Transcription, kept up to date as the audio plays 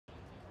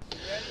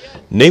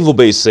Naval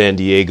Base San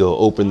Diego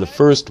opened the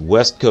first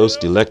West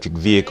Coast electric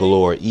vehicle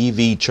or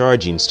EV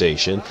charging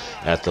station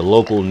at the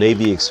local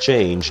Navy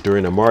Exchange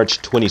during a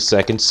March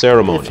 22nd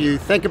ceremony. If you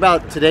think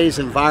about today's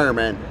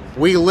environment,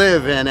 we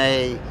live in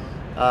a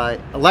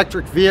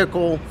electric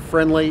vehicle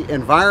friendly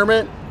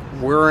environment.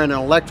 We're in an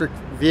electric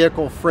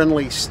vehicle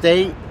friendly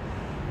state,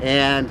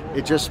 and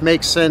it just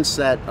makes sense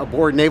that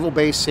aboard Naval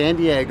Base San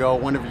Diego,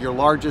 one of your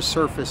largest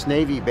surface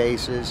Navy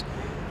bases,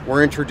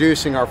 we're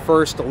introducing our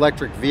first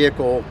electric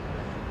vehicle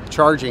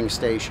charging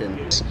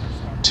station.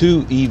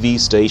 2 EV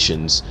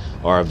stations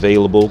are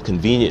available,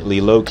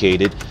 conveniently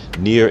located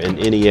near an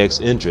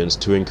NEX entrance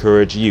to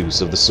encourage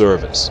use of the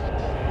service.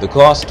 The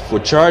cost for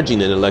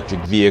charging an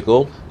electric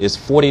vehicle is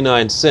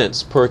 49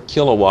 cents per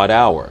kilowatt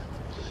hour.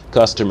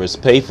 Customers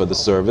pay for the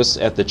service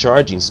at the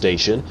charging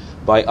station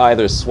by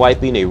either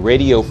swiping a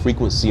radio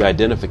frequency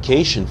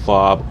identification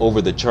fob over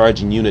the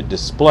charging unit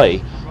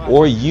display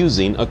or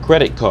using a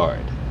credit card.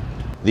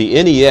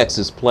 The NEX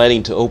is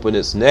planning to open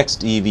its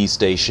next EV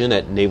station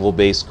at Naval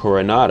Base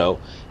Coronado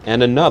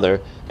and another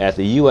at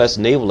the U.S.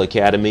 Naval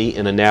Academy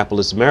in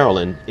Annapolis,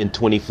 Maryland in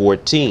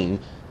 2014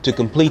 to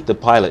complete the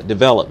pilot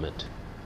development.